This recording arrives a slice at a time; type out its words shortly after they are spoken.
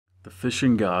The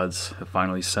fishing gods have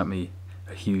finally sent me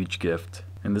a huge gift,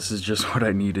 and this is just what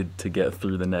I needed to get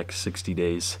through the next 60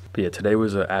 days. But yeah, today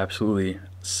was an absolutely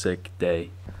sick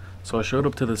day. So I showed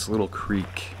up to this little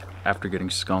creek after getting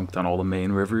skunked on all the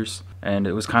main rivers, and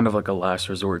it was kind of like a last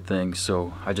resort thing.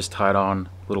 So I just tied on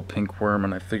a little pink worm,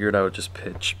 and I figured I would just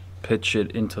pitch it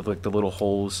into like the little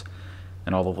holes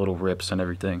and all the little rips and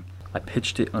everything. I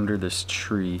pitched it under this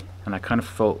tree, and I kind of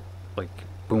felt like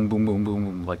boom, boom, boom, boom,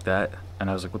 boom, like that. And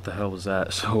I was like, what the hell was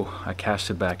that? So I cast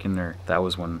it back in there. That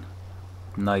was when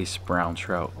nice brown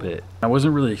trout bit. I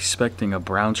wasn't really expecting a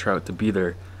brown trout to be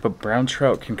there, but brown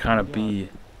trout can kind of be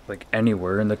like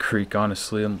anywhere in the creek,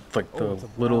 honestly. And like the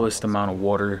littlest amount of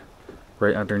water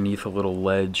right underneath a little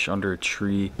ledge under a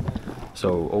tree.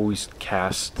 So always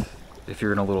cast, if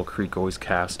you're in a little creek, always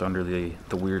cast under the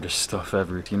weirdest stuff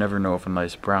ever. You never know if a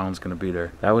nice brown's gonna be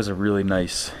there. That was a really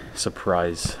nice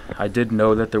surprise. I did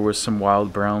know that there was some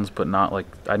wild browns, but not like,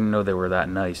 I didn't know they were that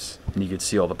nice. And you could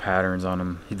see all the patterns on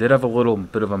them. He did have a little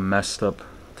bit of a messed up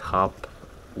top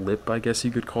lip, I guess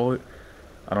you could call it.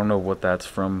 I don't know what that's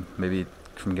from, maybe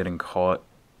from getting caught.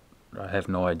 I have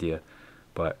no idea,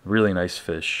 but really nice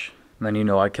fish. And then, you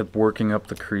know, I kept working up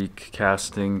the creek,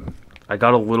 casting. I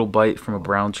got a little bite from a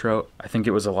brown trout. I think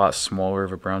it was a lot smaller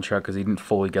of a brown trout because he didn't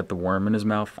fully get the worm in his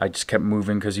mouth. I just kept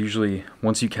moving because usually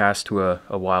once you cast to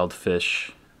a wild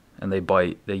fish and they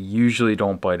bite, they usually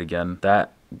don't bite again.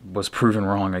 That was proven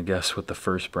wrong, I guess, with the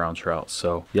first brown trout.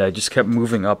 So yeah, I just kept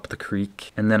moving up the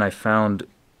creek, and then I found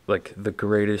like the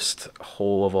greatest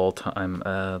hole of all time.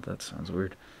 That sounds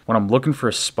weird. When I'm looking for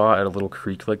a spot at a little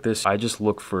creek like this, I just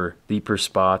look for deeper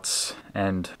spots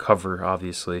and cover,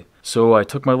 obviously. So I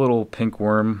took my little pink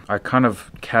worm. I kind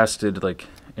of casted like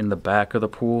in the back of the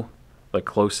pool, like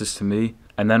closest to me.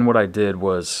 And then what I did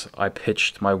was I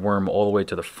pitched my worm all the way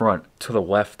to the front, to the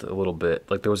left a little bit.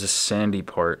 Like there was a sandy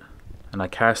part, and I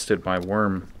casted my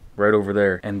worm right over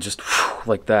there, and just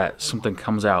like that, something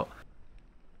comes out.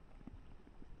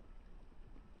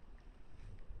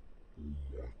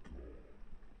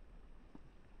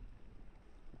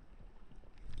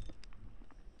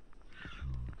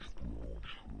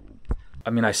 I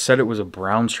mean, I said it was a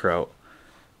brown trout,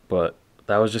 but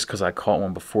that was just because I caught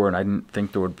one before and I didn't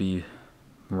think there would be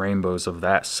rainbows of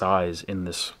that size in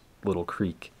this little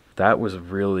creek. That was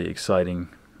really exciting.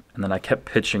 And then I kept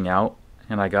pitching out,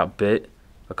 and I got bit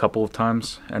a couple of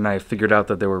times, and I figured out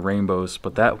that there were rainbows,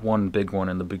 but that one big one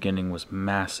in the beginning was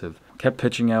massive. Kept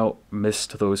pitching out,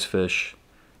 missed those fish.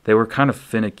 They were kind of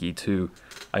finicky too.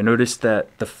 I noticed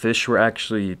that the fish were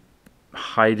actually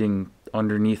hiding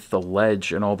underneath the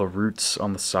ledge and all the roots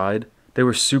on the side. They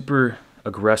were super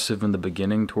aggressive in the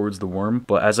beginning towards the worm,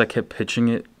 but as I kept pitching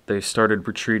it, they started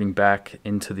retreating back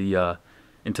into the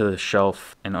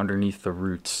shelf and underneath the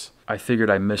roots. I figured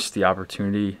I missed the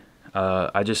opportunity.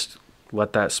 I just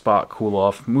let that spot cool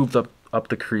off, moved up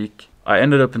the creek. I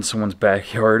ended up in someone's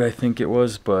backyard, I think it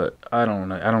was, but I don't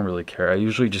know. I don't really care. I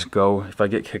usually just go. If I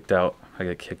get kicked out, I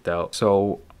get kicked out.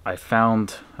 So I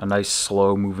found a nice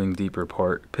slow moving deeper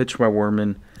part, pitched my worm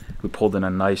in. We pulled in a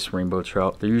nice rainbow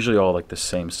trout. They're usually all like the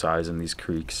same size in these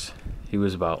creeks. He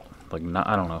was about like,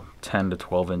 I don't know, 10 to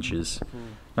 12 inches.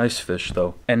 Nice fish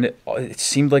though. And it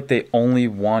seemed like they only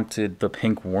wanted the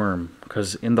pink worm,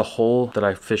 because in the hole that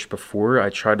I fished before,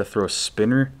 I tried to throw a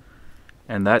spinner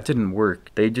and that didn't work.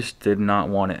 They just did not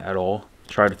want it at all.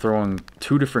 Tried throwing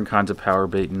 2 different kinds of power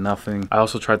bait, nothing. I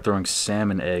also tried throwing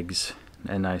salmon eggs,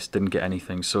 and I didn't get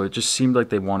anything. So it just seemed like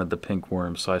they wanted the pink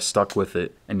worm, so I stuck with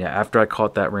it. And yeah, after I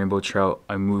caught that rainbow trout,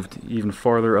 I moved even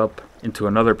farther up into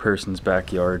another person's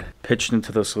backyard, pitched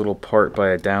into this little part by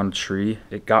a downed tree.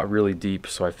 It got really deep,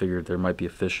 so I figured there might be a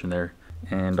fish in there.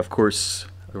 And of course,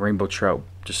 the rainbow trout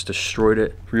just destroyed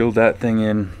it. Reeled that thing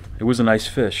in. It was a nice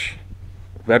fish.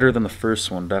 Better than the first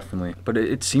one, definitely. But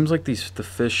it seems like the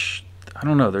fish, I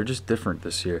don't know, they're just different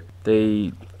this year.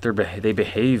 They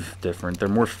behave different. They're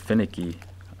more finicky,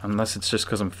 unless it's just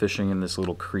because I'm fishing in this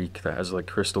little creek that has like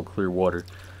crystal clear water.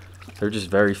 They're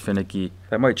just very finicky.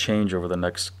 That might change over the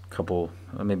next couple,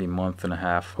 maybe month and a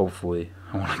half, hopefully.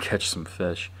 I want to catch some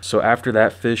fish. So after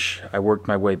that fish, I worked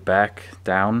my way back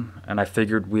down, and I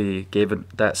figured we gave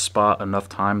that spot enough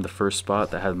time, the first spot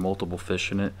that had multiple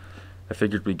fish in it. I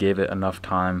figured we gave it enough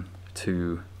time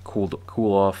to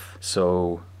cool off.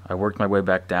 So I worked my way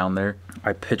back down there.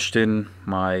 I pitched in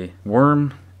my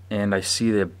worm, and I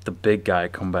see the big guy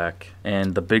come back.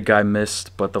 And the big guy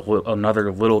missed, but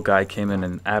another little guy came in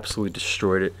and absolutely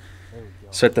destroyed it.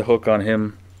 Set the hook on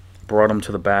him, brought him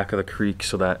to the back of the creek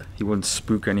so that he wouldn't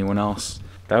spook anyone else.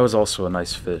 That was also a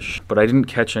nice fish, but I didn't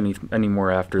catch any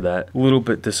more after that. A little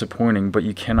bit disappointing, but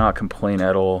you cannot complain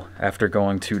at all after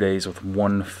going 2 days with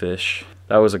one fish.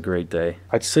 that was a great day.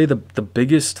 I'd say the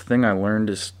biggest thing I learned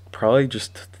is probably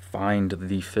just find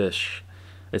the fish.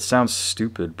 It sounds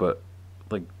stupid, but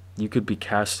like you could be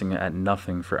casting at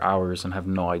nothing for hours and have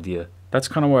no idea. That's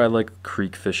kind of why I like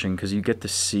creek fishing, because you get to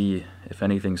see if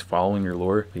anything's following your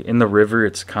lure. In the river,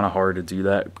 it's kind of hard to do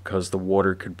that because the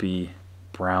water could be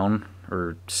brown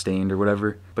or stained or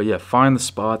whatever. But yeah, find the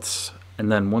spots,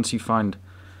 and then once you find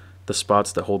the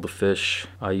spots that hold the fish,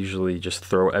 I usually just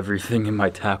throw everything in my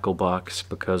tackle box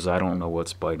because I don't know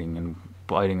what's biting and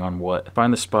biting on what.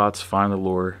 Find the spots, find the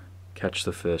lure, catch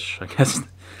the fish.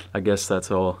 I guess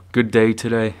that's all. Good day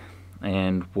today,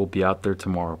 and we'll be out there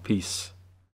tomorrow. Peace.